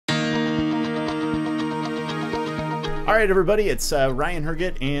All right, everybody, it's Ryan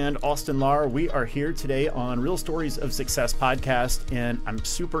Herget and Austin Lahr. We are here today on Real Stories of Success podcast, and I'm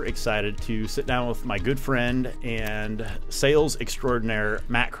super excited to sit down with my good friend and sales extraordinaire,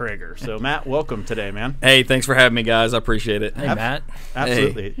 Matt Kraiger. So, Matt, welcome today, man. Hey, thanks for having me, guys. I appreciate it. Hey, Matt.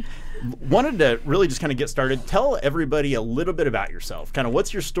 Absolutely. Hey. Wanted to really just kind of get started. Tell everybody a little bit about yourself. Kind of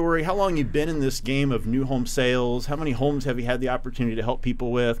what's your story? How long you've been in this game of new home sales? How many homes have you had the opportunity to help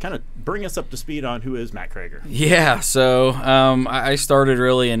people with? Kind of bring us up to speed on who is Matt Kraiger. Yeah, so I started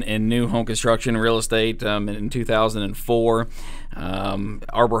really in new home construction real estate in 2004.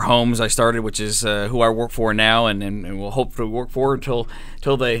 Arbor Homes I started, which is who I work for now, and will hopefully work for until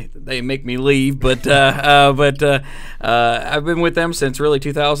they make me leave. But I've been with them since really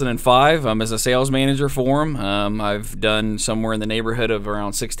 2005. As a sales manager for them. I've done somewhere in the neighborhood of around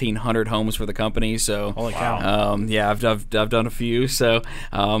 1,600 homes for the company. So holy cow! Yeah, I've done a few. So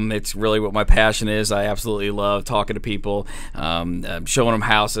it's really what my passion is. I absolutely love talking to people, showing them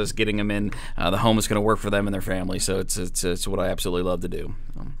houses, getting them in the home that's going to work for them and their family. So it's what I absolutely love to do.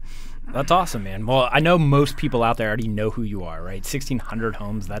 That's awesome, man. Well, I know most people out there already know who you are, right? 1,600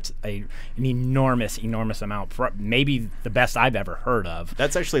 homes, that's an enormous amount. Maybe the best I've ever heard of.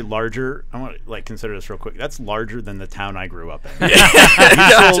 That's actually larger. I want to consider this real quick. That's larger than the town I grew up in. We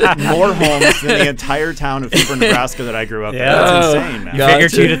sold more homes than the entire town of Hooper, Nebraska that I grew up in. That's insane, man. You figure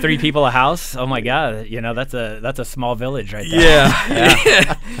 2 to 3 people a house? Oh my God, that's a small village right there.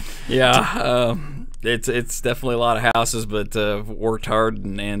 Yeah. It's definitely a lot of houses, but worked hard,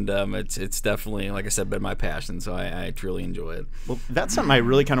 and it's definitely, like I said, been my passion, so I truly enjoy it. Well, that's something I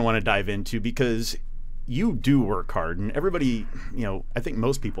really kind of want to dive into, because you do work hard, and everybody, I think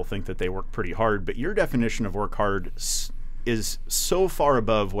most people think that they work pretty hard, but your definition of work hard is so far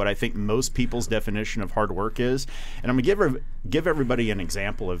above what I think most people's definition of hard work is. And I'm going to give everybody an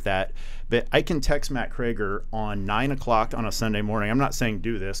example of that. But I can text Matt Kraiger on 9 o'clock on a Sunday morning. I'm not saying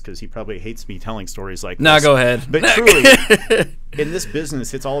do this because he probably hates me telling stories like this. No, go ahead. But truly, in this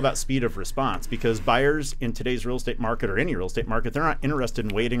business, it's all about speed of response, because buyers in today's real estate market, or any real estate market, they're not interested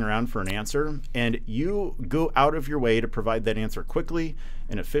in waiting around for an answer. And you go out of your way to provide that answer quickly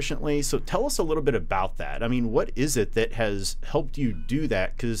and efficiently. So tell us a little bit about that. I mean, what is it that has helped you do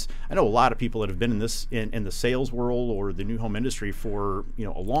that? Because I know a lot of people that have been in this in the sales world or the new home industry for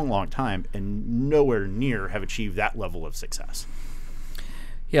a long time, and nowhere near have achieved that level of success.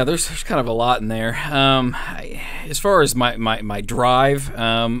 Yeah, there's kind of a lot in there. As far as my drive,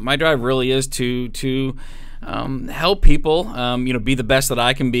 my drive really is to help people, be the best that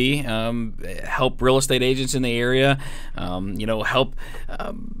I can be, help real estate agents in the area, help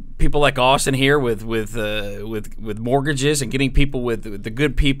people like Austin here with mortgages, and getting people with the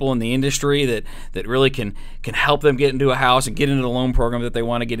good people in the industry that really can help them get into a house and get into the loan program that they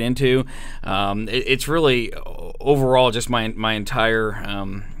want to get into. It's really overall just my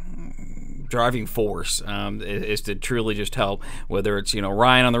entire driving force is to truly just help, whether it's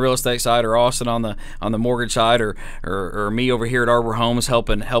Ryan on the real estate side, or Austin on the mortgage side, or me over here at Arbor Homes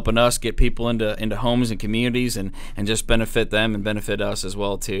helping us get people into homes and communities, and just benefit them and benefit us as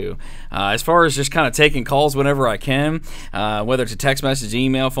well too. As far as just kind of taking calls whenever I can, whether it's a text message,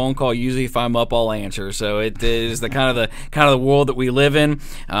 email, phone call, usually if I'm up, I'll answer. So it is the kind of the world that we live in.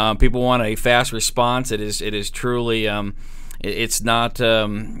 People want a fast response. It is truly. It's not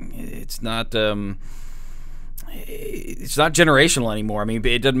generational anymore. I mean,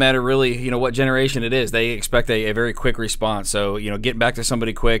 it doesn't matter really, what generation it is. They expect a very quick response. So, getting back to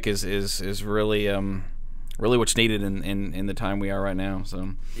somebody quick is really what's needed in the time we are right now.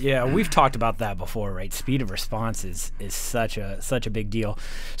 So yeah, we've talked about that before, right? Speed of response is such a big deal.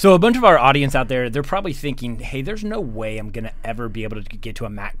 So a bunch of our audience out there, they're probably thinking, hey, there's no way I'm gonna ever be able to get to a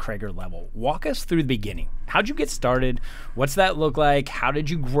Matt Kraiger level. Walk us through the beginning. How'd you get started? What's that look like? How did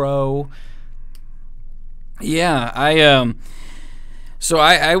you grow? Yeah, So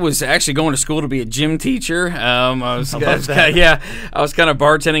I was actually going to school to be a gym teacher. I was kind of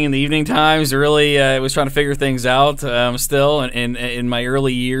bartending in the evening times. Really, was trying to figure things out still in my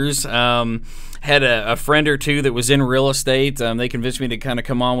early years. Had a friend or two that was in real estate. They convinced me to kind of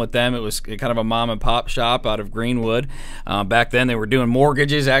come on with them. It was kind of a mom and pop shop out of Greenwood. Back then, they were doing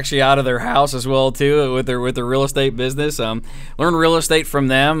mortgages actually out of their house as well too with their real estate business. Learned real estate from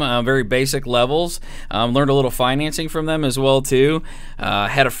them, very basic levels. Learned a little financing from them as well too.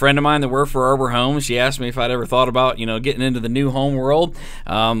 Had a friend of mine that worked for Arbor Homes. She asked me if I'd ever thought about getting into the new home world.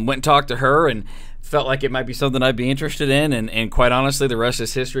 Went and talked to her, and felt like it might be something I'd be interested in, and quite honestly, the rest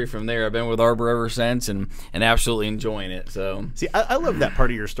is history from there. I've been with Arbor ever since, and absolutely enjoying it. So, see, I love that part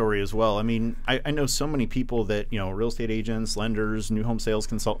of your story as well. I mean, I know so many people that, real estate agents, lenders, new home sales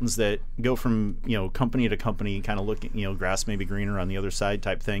consultants that go from, company to company, kind of looking, grass may be greener on the other side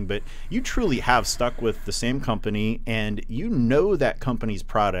type thing. But you truly have stuck with the same company, and that company's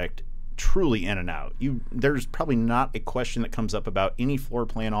product truly in and out. There's probably not a question that comes up about any floor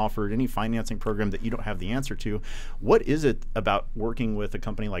plan offered, any financing program that you don't have the answer to. What is it about working with a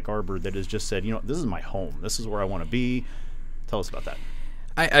company like Arbor that has just said, this is my home, this is where I want to be? Tell us about that.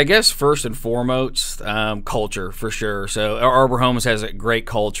 I guess first and foremost, culture for sure. So Arbor Homes has a great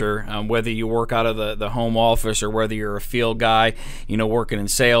culture. Whether you work out of the home office or whether you're a field guy, working in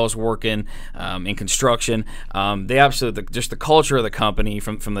sales, working in construction, just the culture of the company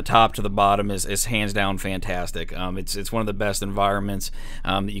from the top to the bottom is hands down fantastic. It's one of the best environments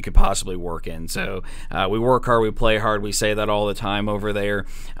that you could possibly work in. So we work hard, we play hard. We say that all the time over there.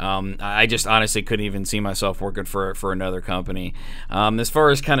 I just honestly couldn't even see myself working for another company. As far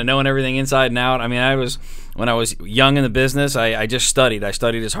as kind of knowing everything inside and out, I mean, when I was young in the business, I just studied. I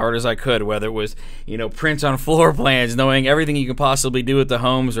studied as hard as I could, whether it was, prints on floor plans, knowing everything you could possibly do with the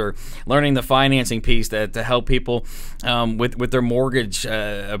homes, or learning the financing piece to help people with their mortgage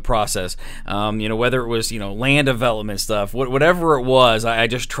process. Whether it was, land development stuff, whatever it was, I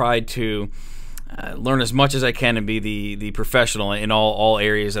just tried to learn as much as I can and be the professional in all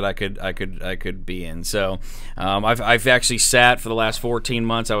areas that I could be in. So I've actually sat for the last 14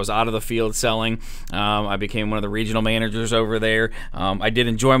 months. I was out of the field selling. I became one of the regional managers over there. I did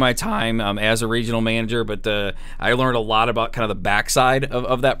enjoy my time as a regional manager, but I learned a lot about kind of the backside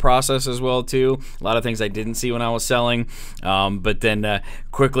of that process as well too. A lot of things I didn't see when I was selling, but then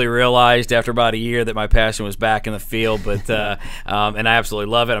quickly realized after about a year that my passion was back in the field. But and I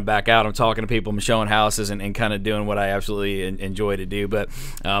absolutely love it. I'm back out. I'm talking to people. I'm showing houses and kind of doing what I absolutely enjoy to do. But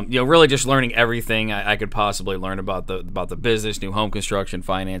really just learning everything I could possibly learn about the business, new home construction,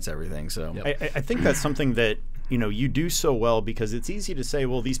 finance, everything. So I think that's something that you do so well, because it's easy to say,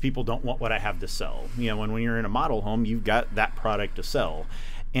 well, these people don't want what I have to sell. When you're in a model home, you've got that product to sell,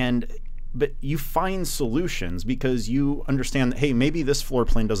 but you find solutions because you understand that, hey, maybe this floor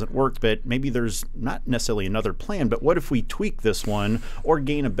plan doesn't work, but maybe there's not necessarily another plan. But what if we tweak this one or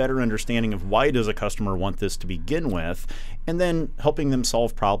gain a better understanding of why does a customer want this to begin with, and then helping them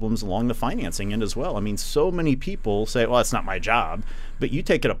solve problems along the financing end as well. I mean, so many people say, well, it's not my job, but you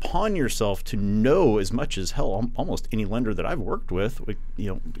take it upon yourself to know as much as almost any lender that I've worked with,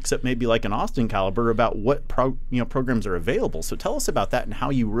 except maybe like an Austin Caliber, about what programs are available. So tell us about that and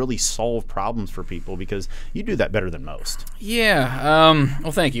how you really solve problems for people, because you do that better than most. Yeah.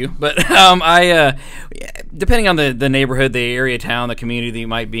 Well, thank you. But I depending on the neighborhood, the area, town, the community that you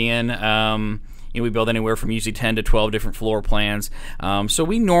might be in. We build anywhere from usually 10 to 12 different floor plans. So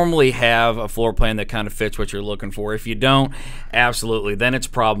we normally have a floor plan that kind of fits what you're looking for. If you don't, absolutely, then it's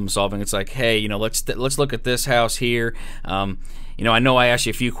problem solving. It's like, hey, let's look at this house here. I know I asked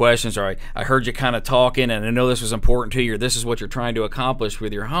you a few questions, or I heard you kind of talking, and I know this was important to you, or this is what you're trying to accomplish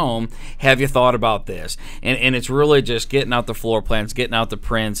with your home. Have you thought about this? And it's really just getting out the floor plans, getting out the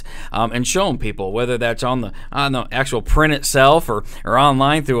prints, and showing people, whether that's on the actual print itself or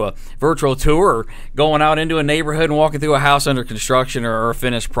online through a virtual tour, or going out into a neighborhood and walking through a house under construction or a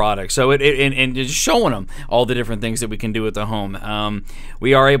finished product. So and just showing them all the different things that we can do with the home.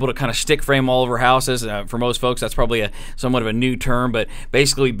 We are able to kind of stick frame all of our houses. For most folks, that's probably somewhat of a new term, but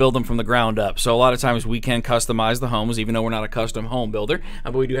basically we build them from the ground up. So a lot of times we can customize the homes, even though we're not a custom home builder,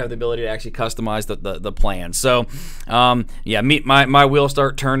 but we do have the ability to actually customize the plan. So my wheels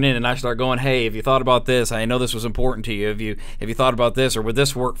start turning and I start going, hey, have you thought about this? I know this was important to you. Have you thought about this, or would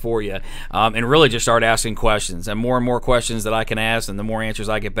this work for you? And really just start asking questions, and more questions that I can ask, and the more answers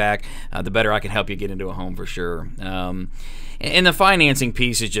I get back, the better I can help you get into a home for sure. And the financing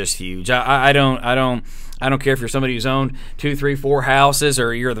piece is just huge. I don't care if you're somebody who's owned 2, 3, 4 houses,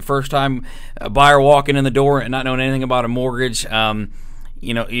 or you're the first time buyer walking in the door and not knowing anything about a mortgage.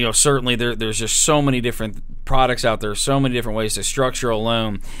 Certainly there's just so many different products out there, so many different ways to structure a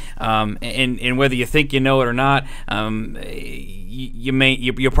loan, and whether you think you know it or not,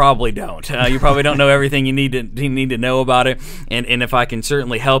 you probably don't. You probably don't know everything you need to know about it. And if I can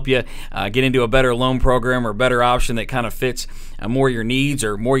certainly help you get into a better loan program or better option that kind of fits more your needs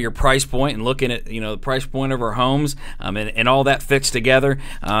or more your price point, and looking at the price point of our homes, and all that fits together,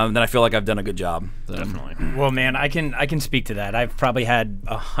 then I feel like I've done a good job. So. Definitely. Well, man, I can speak to that. I've probably had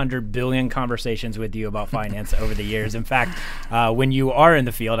 100 billion conversations with you about finance over the years. In fact, when you are in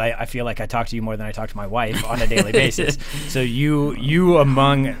the field, I feel like I talk to you more than I talk to my wife on a daily basis. So you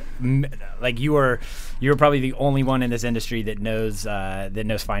among like you're probably the only one in this industry that knows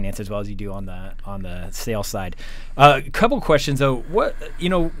finance as well as you do on the sales side. A couple questions though. What,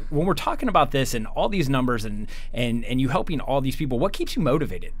 when we're talking about this and all these numbers and you helping all these people, what keeps you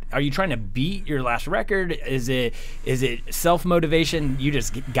motivated? Are you trying to beat your last record? Is it self motivation? You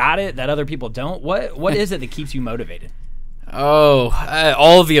just got it that other people don't. What is it that keeps you motivated? Oh,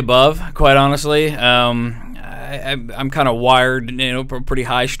 all of the above, quite honestly. I'm kind of wired, pretty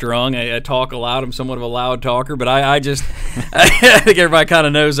high strung. I talk a lot. I'm somewhat of a loud talker, but I just I think everybody kind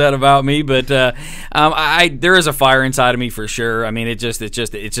of knows that about me. But there is a fire inside of me for sure. I mean, it's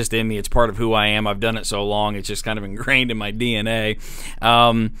just in me. It's part of who I am. I've done it so long. It's just kind of ingrained in my DNA.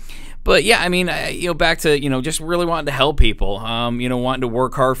 But yeah, I mean, back to, just really wanting to help people, wanting to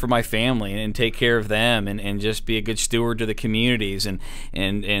work hard for my family and take care of them and just be a good steward to the communities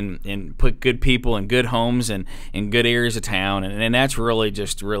and put good people in good homes and in good areas of town. And that's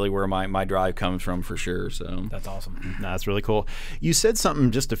really where my drive comes from for sure. So that's awesome. No, that's really cool. You said something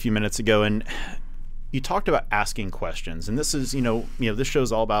just a few minutes ago, and you talked about asking questions, and this is, this show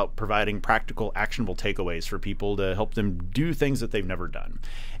is all about providing practical, actionable takeaways for people to help them do things that they've never done.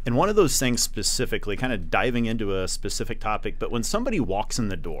 And one of those things specifically, kind of diving into a specific topic, but when somebody walks in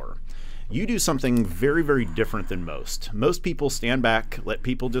the door, you do something very, very different than most. Most people stand back, let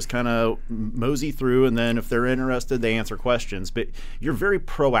people just kind of mosey through, and then if they're interested, they answer questions. But you're very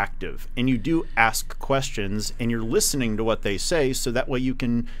proactive, and you do ask questions, and you're listening to what they say, so that way you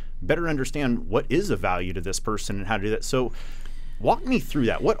can better understand what is of value to this person and how to do that. So walk me through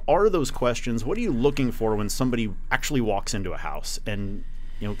that. What are those questions? What are you looking for when somebody actually walks into a house? And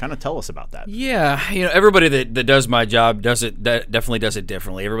kind of tell us about that. Yeah, everybody that does my job definitely does it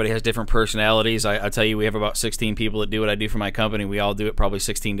differently. Everybody has different personalities. I tell you, we have about 16 people that do what I do for my company. We all do it probably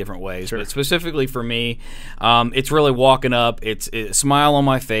 16 different ways. Sure. But specifically for me, it's really walking up, it's a smile on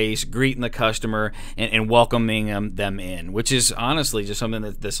my face, greeting the customer, and welcoming them in, which is honestly just something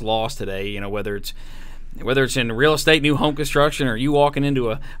that's lost today. Whether it's in real estate, new home construction, or you walking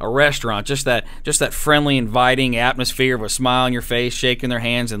into a restaurant, just that friendly, inviting atmosphere of a smile on your face, shaking their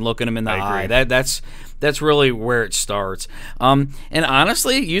hands and looking them in the eye. That's really where it starts. And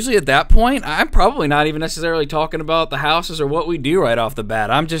honestly, usually at that point, I'm probably not even necessarily talking about the houses or what we do right off the bat.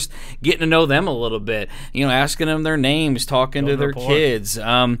 I'm just getting to know them a little bit, asking them their names, talking to their kids.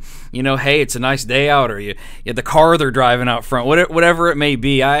 Hey, it's a nice day out, or the car they're driving out front, whatever it may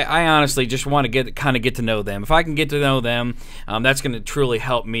be. I honestly just want to get to know them. If I can get to know them, that's going to truly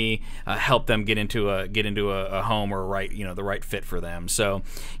help me help them get into a home or the right fit for them. So,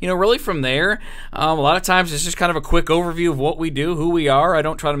 really from there, a lot of times it's just kind of a quick overview of what we do, who we are. I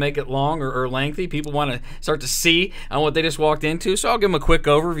don't try to make it long or lengthy. People want to start to see what they just walked into, so I'll give them a quick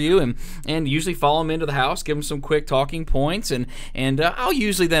overview and usually follow them into the house, give them some quick talking points, and I'll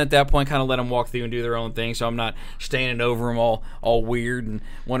usually then at that point kind of let them walk through and do their own thing, so I'm not standing over them all weird and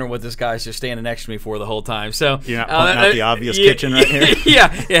wondering what this guy's just standing next to me for the whole time. So you're not pointing out the obvious kitchen right here. Yeah,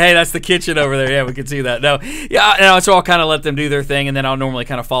 hey, that's the kitchen over there. Yeah, we can see that. So I'll kind of let them do their thing, and then I'll normally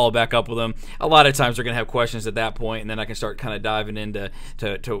kind of follow back up with them. A lot of times they're going to have questions at that point, and then I can start kind of diving into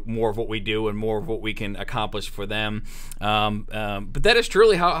to more of what we do and more of what we can accomplish for them. But that is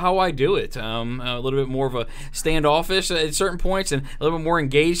truly how I do it. A little bit more of a standoffish at certain points, and a little bit more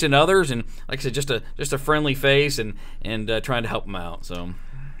engaged in others, and like I said, just a friendly face and trying to help them out. So,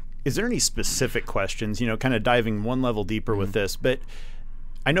 is there any specific questions? Kind of diving one level deeper with this, but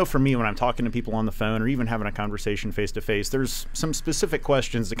I know for me, when I'm talking to people on the phone or even having a conversation face to face, there's some specific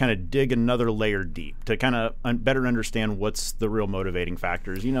questions to kind of dig another layer deep to kind of better understand what's the real motivating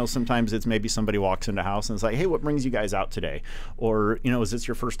factors. Sometimes it's maybe somebody walks into a house and it's like, hey, what brings you guys out today? Or, is this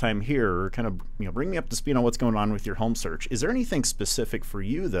your first time here? Or kind of, bring me up to speed on what's going on with your home search. Is there anything specific for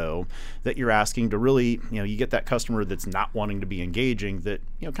you, though, that you're asking to really, you get that customer that's not wanting to be engaging that,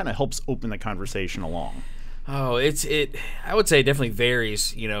 kind of helps open the conversation along? Oh, I would say it definitely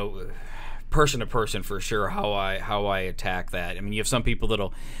varies, person to person for sure how I attack that. I mean, you have some people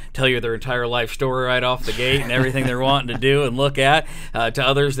that'll tell you their entire life story right off the gate and everything they're wanting to do and look at, to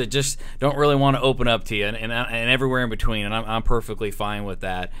others that just don't really want to open up to you, and everywhere in between, and I'm perfectly fine with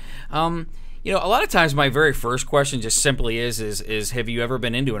that. A lot of times my very first question just simply is have you ever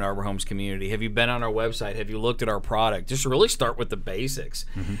been into an Arbor Homes community? Have you been on our website? Have you looked at our product? Just really start with the basics.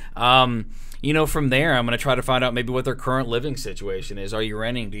 Mm-hmm. From there, I'm going to try to find out maybe what their current living situation is. Are you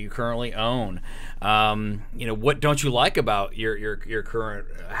renting? Do you currently own? What don't you like about your current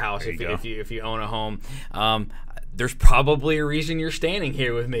house if you own a home? There's probably a reason you're standing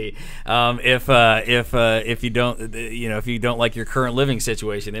here with me. If you don't like your current living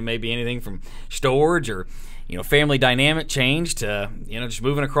situation, it may be anything from storage or family dynamic change to just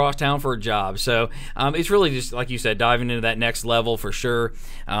moving across town for a job. So it's really just like you said, diving into that next level for sure,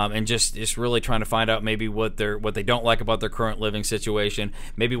 and just really trying to find out maybe what they don't like about their current living situation,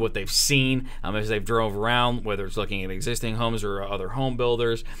 maybe what they've seen as they've drove around, whether it's looking at existing homes or other home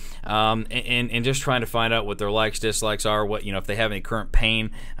builders, and just trying to find out what their likes, dislikes are, what if they have any current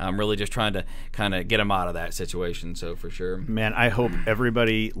pain, really just trying to kind of get them out of that situation. So for sure, man, I hope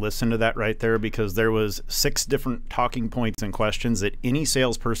everybody listened to that right there, because there was 6 different talking points and questions that any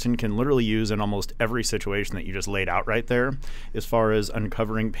salesperson can literally use in almost every situation that you just laid out right there. As far as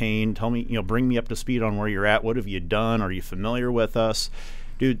uncovering pain, tell me, bring me up to speed on where you're at. What have you done? Are you familiar with us?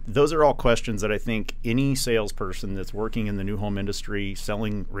 Dude, those are all questions that I think any salesperson that's working in the new home industry,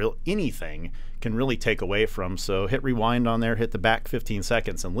 selling anything, can really take away from. So hit rewind on there, hit the back 15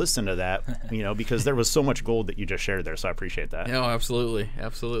 seconds and listen to that, because there was so much gold that you just shared there. So I appreciate that. No, absolutely.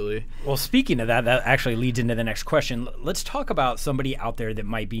 Absolutely. Well, speaking of that actually leads into the next question. Let's talk about somebody out there that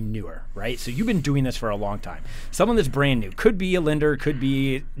might be newer, right? So you've been doing this for a long time. Someone that's brand new, could be a lender, could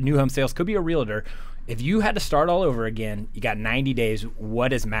be new home sales, could be a realtor. If you had to start all over again, you got 90 days.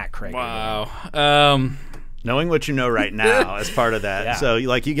 What is Matt Kraiger? Wow. Knowing what you know right now as part of that. Yeah. So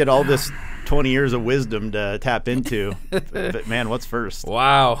you get all this 20 years of wisdom to tap into. But man, what's first?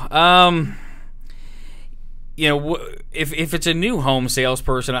 Wow. If it's a new home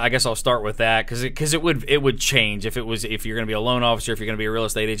salesperson, I guess I'll start with that because it would change if you're going to be a loan officer, if you're going to be a real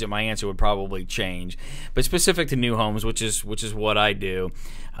estate agent. My answer would probably change. But specific to new homes, which is what I do,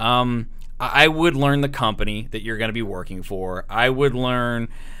 I would learn the company that you're going to be working for. I would learn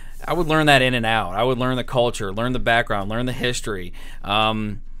that in and out. I would learn the culture, learn the background, learn the history.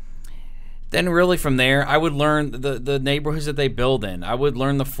 Then really from there, I would learn the neighborhoods that they build in. I would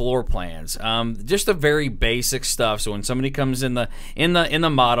learn the floor plans, just the very basic stuff. So when somebody comes in the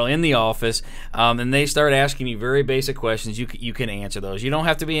model in the office, and they start asking you very basic questions, you can answer those. You don't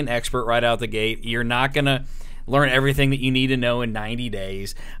have to be an expert right out the gate. You're not gonna learn everything that you need to know in 90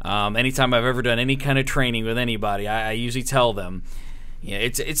 days. Anytime I've ever done any kind of training with anybody, I usually tell them,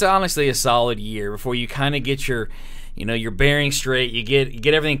 it's honestly a solid year before you kind of get your bearing straight. You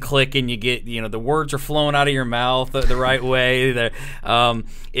get everything clicking. You get the words are flowing out of your mouth the right way.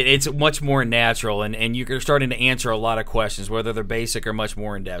 It's much more natural, and you're starting to answer a lot of questions, whether they're basic or much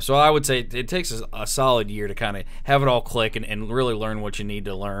more in depth. So I would say it takes a solid year to kind of have it all click and really learn what you need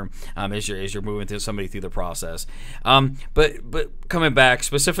to learn as you're moving somebody through the process. But coming back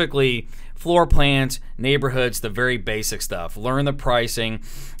specifically, floor plans, neighborhoods, the very basic stuff. Learn the pricing.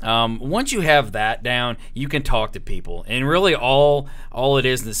 Once you have that down, you can talk to people. And really all it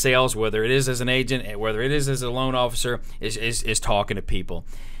is in the sales, whether it is as an agent, whether it is as a loan officer, is talking to people.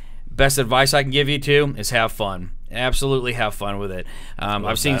 Best advice I can give you too is have fun. Absolutely have fun with it.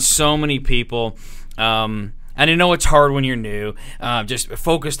 I've seen so many people, and I know it's hard when you're new, just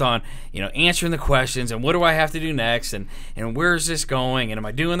focused on answering the questions and what do I have to do next and where is this going and am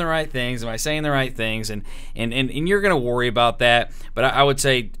I doing the right things, am I saying the right things, and you're going to worry about that. But I would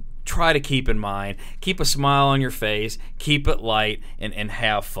say try to keep in mind, keep a smile on your face, keep it light, and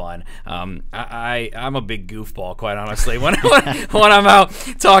have fun. I'm a big goofball, quite honestly. When I'm out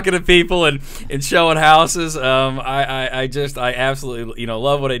talking to people and showing houses, I absolutely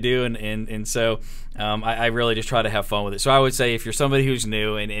love what I do, and so I really just try to have fun with it. So I would say if you're somebody who's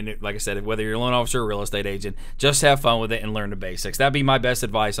new, and like I said, whether you're a loan officer or a real estate agent, just have fun with it and learn the basics. That'd be my best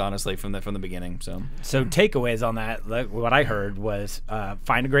advice, honestly, from the beginning. So takeaways on that, what I heard was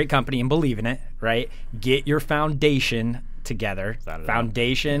find a great company and believe in it, right? Get your foundation together,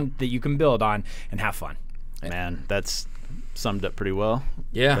 that you can build on, and have fun. Man, that's summed up pretty well.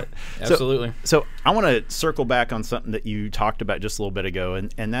 Yeah, absolutely. So I want to circle back on something that you talked about just a little bit ago,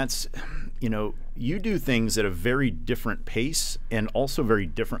 and that's, you do things at a very different pace and also very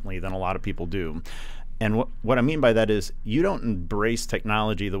differently than a lot of people do. And what I mean by that is you don't embrace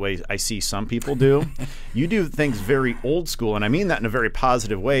technology the way I see some people do. You do things very old school, and I mean that in a very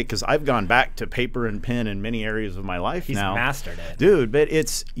positive way because I've gone back to paper and pen in many areas of my life now. He's mastered it. Dude, but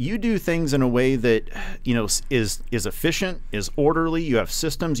you do things in a way that is efficient, is orderly, you have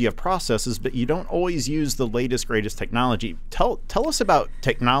systems, you have processes, but you don't always use the latest, greatest technology. Tell us about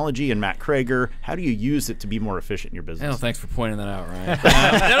technology and Matt Kraiger. How do you use it to be more efficient in your business? Thanks for pointing that out, Ryan.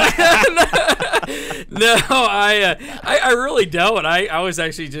 No, I really don't. I was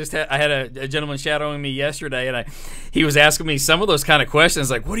actually I had a gentleman shadowing me yesterday, and he was asking me some of those kind of questions,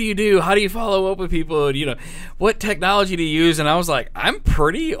 like, what do you do? How do you follow up with people? And, what technology do you use? And I was like, I'm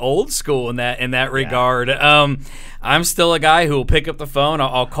pretty old school in that regard. I'm still a guy who will pick up the phone.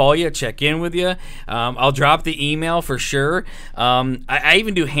 I'll call you, check in with you. I'll drop the email for sure. I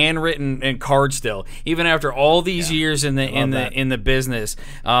even do handwritten and cards still, even after all these years in the business.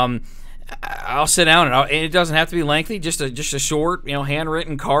 I'll sit down and it doesn't have to be lengthy. Just a short,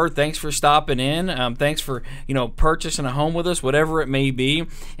 handwritten card. Thanks for stopping in. Thanks for purchasing a home with us, whatever it may be.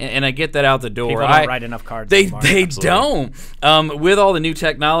 And I get that out the door. People don't write enough cards. They don't. With all the new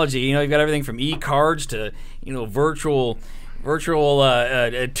technology, you've got everything from e-cards to virtual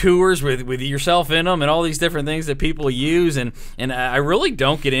tours with yourself in them and all these different things that people use, and I really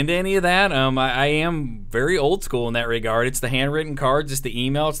don't get into any of that. I am very old school in that regard. It's the handwritten cards, it's the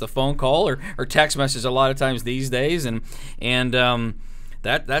email, it's the phone call or text message a lot of times these days, and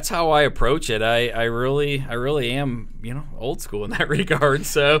that's how I approach it. I really am old school in that regard.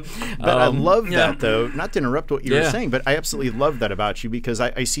 So, but I love that though. Not to interrupt what you were saying, but I absolutely love that about you, because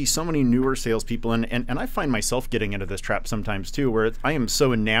I see so many newer salespeople, and I find myself getting into this trap sometimes too, where I am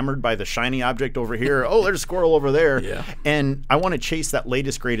so enamored by the shiny object over here. Oh, there's a squirrel over there, and I want to chase that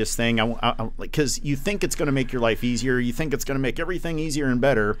latest greatest thing. Because you think it's going to make your life easier, you think it's going to make everything easier and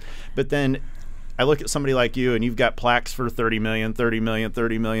better, but then I look at somebody like you, and you've got plaques for 30 million, 30 million,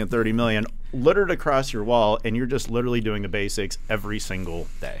 30 million, 30 million littered across your wall, and you're just literally doing the basics every single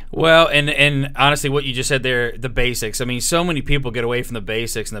day. Well, and honestly, what you just said there, the basics. I mean, so many people get away from the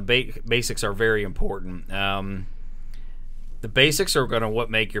basics, and the basics are very important. The basics are going to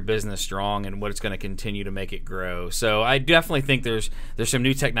what make your business strong and what it's going to continue to make it grow. So I definitely think there's some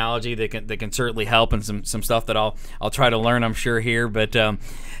new technology that can certainly help, and some stuff that I'll try to learn, I'm sure, here. But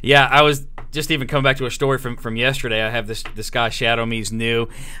I was just even coming back to a story from yesterday. I have this guy shadow me. He's new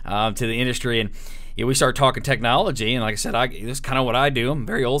to the industry, and we started talking technology, and like I said, this is kind of what I do. I'm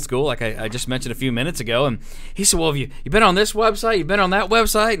very old school, like I just mentioned a few minutes ago. And he said, well, have you been on this website? You've been on that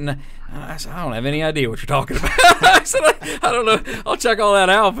website? And I said, I don't have any idea what you're talking about. I said, I don't know. I'll check all that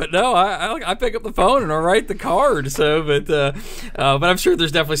out. But no, I pick up the phone and I'll write the card. So, but I'm sure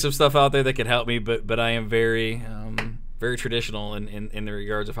there's definitely some stuff out there that can help me. But I am very traditional in the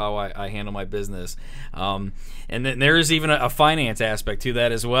regards of how I handle my business. And then there is even a finance aspect to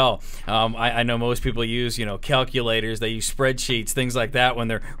that as well. I know most people use calculators, they use spreadsheets, things like that when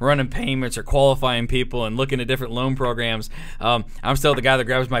they're running payments or qualifying people and looking at different loan programs. I'm still the guy that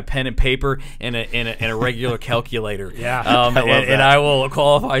grabs my pen and paper and a regular calculator. And I will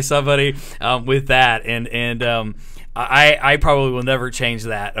qualify somebody with that. And I probably will never change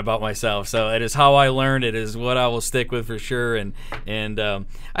that about myself. So it is how I learned. It is what I will stick with for sure. And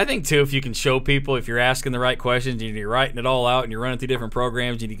I think too, if you can show people, if you're asking the right questions and you're writing it all out and you're running through different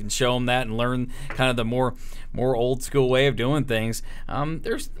programs and you can show them that and learn kind of the more old school way of doing things,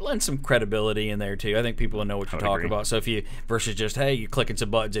 there's some credibility in there too. I think people will know what you're talking about. So if you versus just, hey, you're clicking some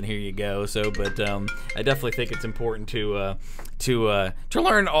buttons and here you go. So, but I definitely think it's important to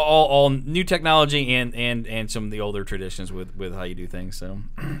learn all new technology and some of the older traditions with how you do things. So,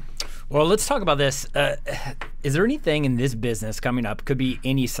 well, let's talk about this. Is there anything in this business coming up? Could be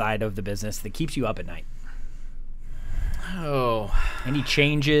any side of the business that keeps you up at night. Oh, any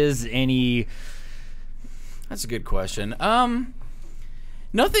changes? Any? That's a good question.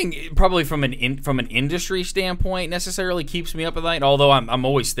 Nothing probably from an industry standpoint necessarily keeps me up at night. Although I'm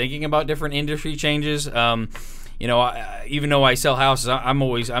always thinking about different industry changes. Even though I sell houses,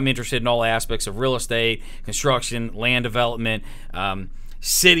 I'm interested in all aspects of real estate, construction, land development,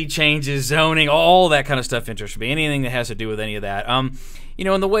 city changes, zoning, all that kind of stuff interests me. Anything that has to do with any of that.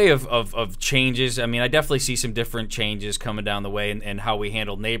 In the way of changes, I mean, I definitely see some different changes coming down the way and how we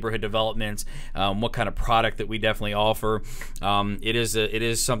handle neighborhood developments, what kind of product that we definitely offer. It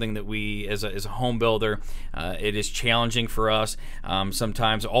is something that we, as a home builder, it is challenging for us.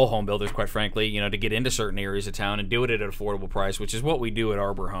 Sometimes all home builders, quite frankly, to get into certain areas of town and do it at an affordable price, which is what we do at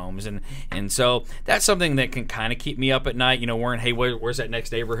Arbor Homes. And so that's something that can kind of keep me up at night, worrying, hey, where's that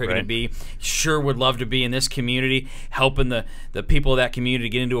next neighborhood going to be? Sure would love to be in this community, helping the people of that community to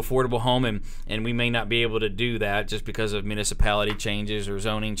get into affordable home, and we may not be able to do that just because of municipality changes or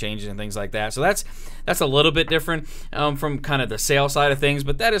zoning changes and things like that. So that's a little bit different from kind of the sales side of things,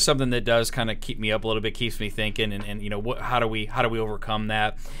 but that is something that does kind of keep me up a little bit, keeps me thinking, and how do we overcome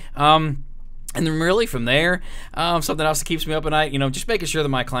that? And then really from there, something else that keeps me up at night, just making sure that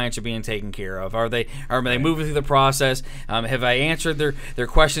my clients are being taken care of. Are they moving through the process? Have I answered their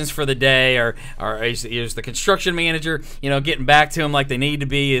questions for the day? Or is the construction manager, getting back to them like they need to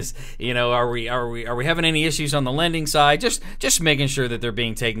be? Are we having any issues on the lending side? Just making sure that they're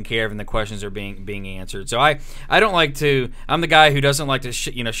being taken care of and the questions are being answered. So I don't like to. I'm the guy who doesn't like to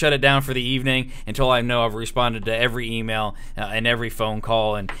shut it down for the evening until I know I've responded to every email and every phone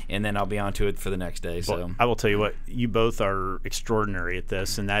call, and then I'll be on to it for the next day. So I will tell you what, you both are extraordinary at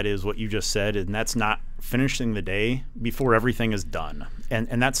this, and that is what you just said, and that's not finishing the day before everything is done.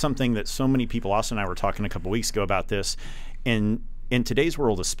 And that's something that so many people, Austin and I were talking a couple weeks ago about this, in today's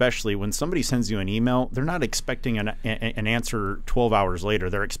world, especially when somebody sends you an email, they're not expecting an answer 12 hours later.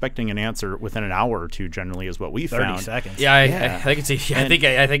 They're expecting an answer within an hour or two. Generally, is what we 30 found. seconds. Yeah, I think it's. I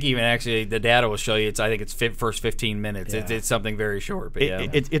think even actually the data will show you. I think it's first 15 minutes. Yeah. It's something very short. But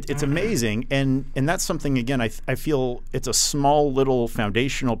it's amazing, and that's something, again, I feel it's a small little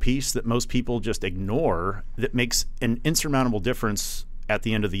foundational piece that most people just ignore that makes an insurmountable difference at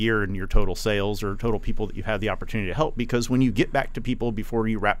the end of the year in your total sales or total people that you have the opportunity to help. Because when you get back to people before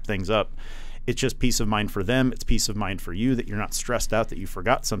you wrap things up, it's just peace of mind for them. It's peace of mind for you that you're not stressed out that you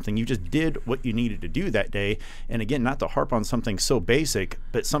forgot something. You just did what you needed to do that day. And again, not to harp on something so basic,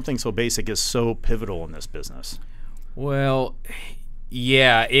 but something so basic is so pivotal in this business. Well,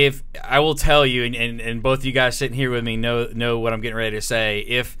 yeah, if I will tell you, and both of you guys sitting here with me know what I'm getting ready to say.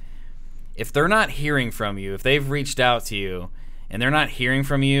 If they're not hearing from you, if they've reached out to you and they're not hearing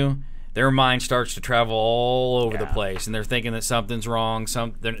from you, their mind starts to travel all over the place, and they're thinking that something's wrong.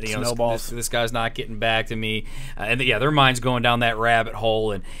 Snowballs. This guy's not getting back to me, and their mind's going down that rabbit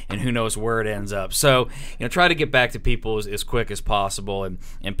hole, and who knows where it ends up. So try to get back to people as quick as possible,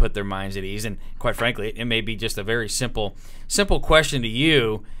 and put their minds at ease. And quite frankly, it may be just a very simple question to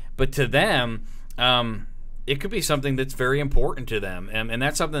you, but to them, it could be something that's very important to them, and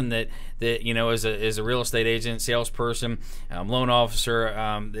that's something that as a real estate agent, salesperson, loan officer,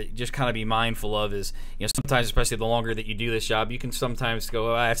 that just kind of be mindful of is sometimes, especially the longer that you do this job, you can sometimes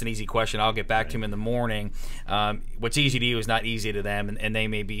go, that's an easy question, I'll get back to him in the morning. What's easy to you is not easy to them, and they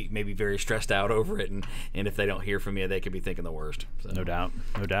may be very stressed out over it, and if they don't hear from you, they could be thinking the worst. So. No doubt.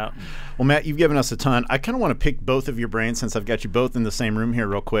 Well, Matt, you've given us a ton. I kind of want to pick both of your brains since I've got you both in the same room here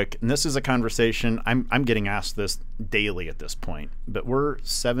real quick, and this is a conversation I'm getting asked this daily at this point, but we're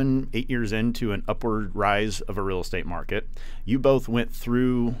 7-8 years into an upward rise of a real estate market. You both went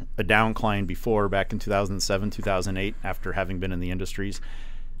through a downcline before, back in 2007, 2008, after having been in the industries.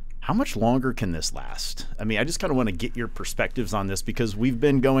 How much longer can this last? I mean, I just kind of want to get your perspectives on this, because we've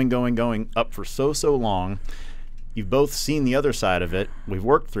been going up for so long. You've both seen the other side of it. We've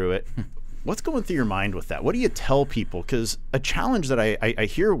worked through it. What's going through your mind with that? What do you tell people? Because a challenge that I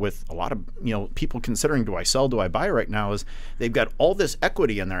hear with a lot of people considering, do I sell, do I buy right now, is they've got all this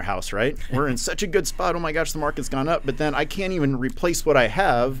equity in their house, right? We're in such a good spot. Oh my gosh, the market's gone up, but then I can't even replace what I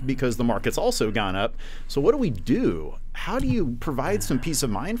have because the market's also gone up. So what do we do? How do you provide some peace of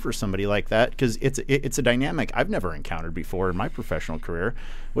mind for somebody like that? Because it's a dynamic I've never encountered before in my professional career.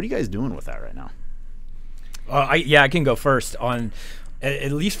 What are you guys doing with that right now? I can go first on.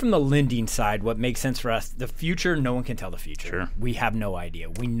 At least from the lending side, what makes sense for us, the future, no one can tell the future. Sure. We have no idea.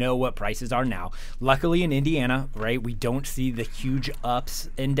 We know what prices are now. Luckily in Indiana, right, we don't see the huge ups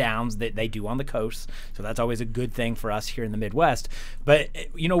and downs that they do on the coast. So that's always a good thing for us here in the Midwest. But,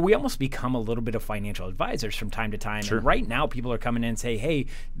 we almost become a little bit of financial advisors from time to time. Sure. And right now, people are coming in and say, hey,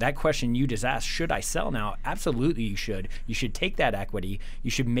 that question you just asked, should I sell now? Absolutely you should. You should take that equity. You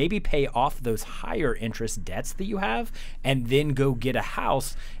should maybe pay off those higher interest debts that you have, and then go get a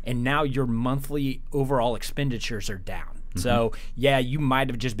house, and now your monthly overall expenditures are down. So yeah, you might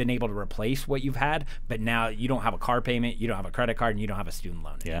have just been able to replace what you've had, but now you don't have a car payment, you don't have a credit card, and you don't have a student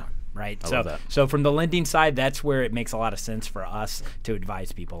loan anymore, right? I love that. So from the lending side, that's where it makes a lot of sense for us to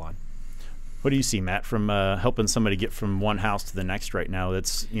advise people on. What do you see, Matt, from helping somebody get from one house to the next right now?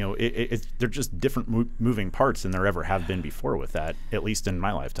 That's they're just different moving parts than there ever have been before with that, at least in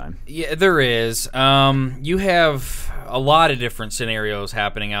my lifetime. Yeah, there is. You have a lot of different scenarios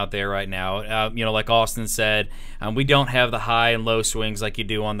happening out there right now. Like Austin said, we don't have the high and low swings like you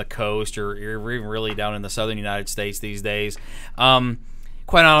do on the coast or even really down in the southern United States these days.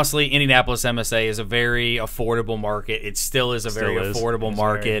 Quite honestly, Indianapolis MSA is a very affordable market. It still is a very affordable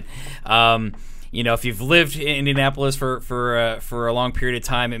market. If you've lived in Indianapolis for a long period of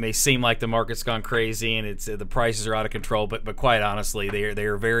time, it may seem like the market's gone crazy and the prices are out of control. But quite honestly, they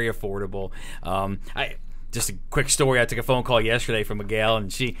are very affordable. Just a quick story. I took a phone call yesterday from a gal,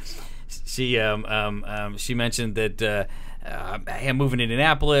 and she mentioned that hey, I'm moving to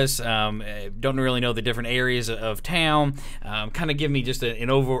Indianapolis. Don't really know the different areas of town. Kind of give me just an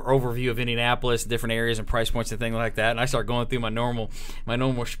overview of Indianapolis, different areas and price points and things like that. And I start going through my normal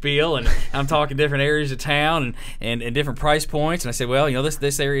spiel, and I'm talking different areas of town and different price points. And I say, well,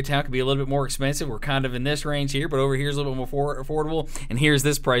 this area of town could be a little bit more expensive. We're kind of in this range here, but over here is a little bit more affordable. And here's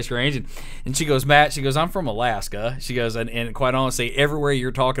this price range. And she goes, Matt, I'm from Alaska. She goes, and quite honestly, everywhere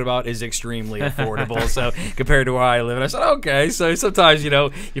you're talking about is extremely affordable. So compared to where I live, and I said, okay. So sometimes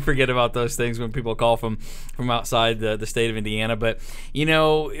you forget about those things when people call from outside the state of Indiana. But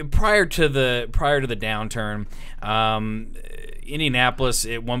prior to the downturn, Indianapolis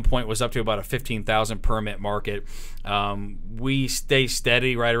at one point was up to about a 15,000 permit market. We stay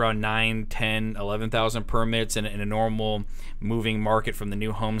steady right around 9, 10, 11,000 permits in a normal moving market from the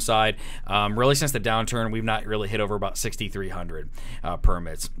new home side. Really, since the downturn, we've not really hit over about 6,300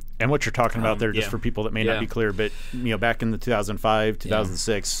 permits. And what you're talking about there, just for people that may not be clear, but back in the 2005,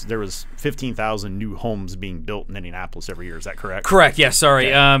 2006, there was 15,000 new homes being built in Indianapolis every year. Is that correct? Correct. Yeah.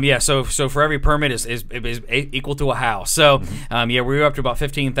 Sorry. Okay. So for every permit is equal to a house. So we were up to about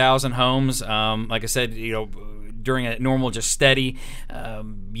 15,000 homes. Like I said, during a normal, just steady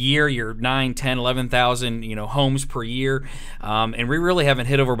year, you're 9, 10, 11,000 homes per year, and we really haven't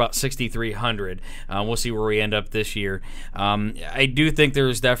hit over about 6,300. We'll see where we end up this year. I do think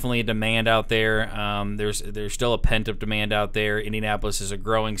there's definitely a demand out there. There's still a pent-up demand out there. Indianapolis is a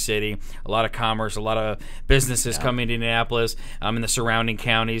growing city, a lot of commerce, a lot of businesses coming to Indianapolis, in the surrounding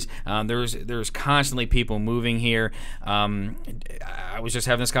counties. There's constantly people moving here. I was just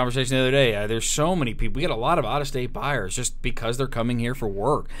having this conversation the other day. There's so many people. We get a lot of out-of-state buyers just because they're coming here for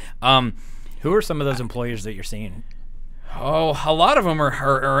work. Who are some of those employers that you're seeing? Oh, a lot of them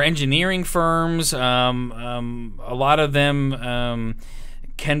are engineering firms. A lot of them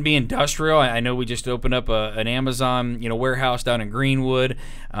can be industrial. I know we just opened up an Amazon warehouse down in Greenwood.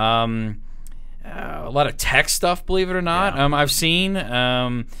 A lot of tech stuff, believe it or not. I've seen.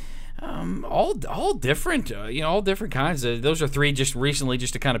 All different, all different kinds. Those are three just recently,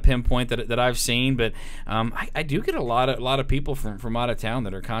 just to kind of pinpoint that I've seen. But I do get a lot of people from out of town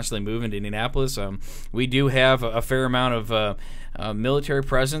that are constantly moving to Indianapolis. We do have a fair amount of military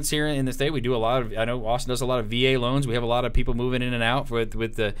presence here in the state. We do a lot of. I know Austin does a lot of VA loans. We have a lot of people moving in and out with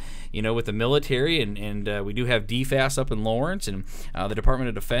the military, and we do have DFAS up in Lawrence and the Department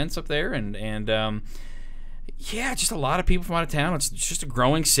of Defense up there, and. Yeah, just a lot of people from out of town. It's just a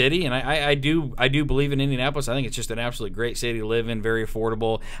growing city, and I do believe in Indianapolis. I think it's just an absolutely great city to live in, very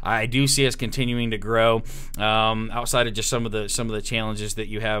affordable. I do see us continuing to grow outside of just some of the challenges that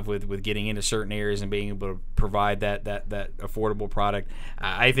you have with getting into certain areas and being able to provide that affordable product.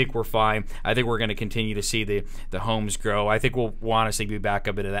 I think we're fine. I think we're going to continue to see the homes grow. I think we'll honestly be back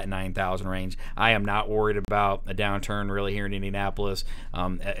up into that 9,000 range. I am not worried about a downturn really here in Indianapolis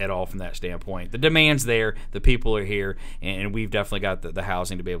at all from that standpoint. The demand's there. The people are here, and we've definitely got the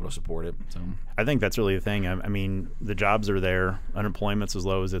housing to be able to support it. So I think that's really the thing. I mean, the jobs are there. Unemployment's as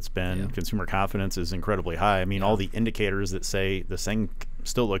low as it's been. Yeah. Consumer confidence is incredibly high. I mean, all the indicators that say the thing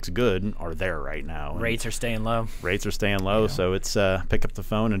still looks good are there right now. Rates are staying low. So it's pick up the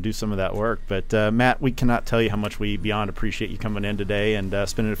phone and do some of that work. But Matt, we cannot tell you how much we beyond appreciate you coming in today and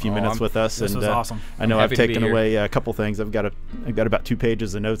spending a few minutes with us. This was awesome. I know I've taken away a couple things. I've got about 2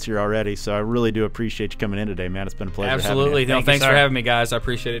 pages of notes here already, so I really do appreciate you coming in today, man. It's been a pleasure. Absolutely. Having you. Thanks for having me, guys. I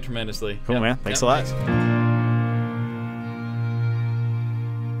appreciate it tremendously. Cool, man. Thanks a lot.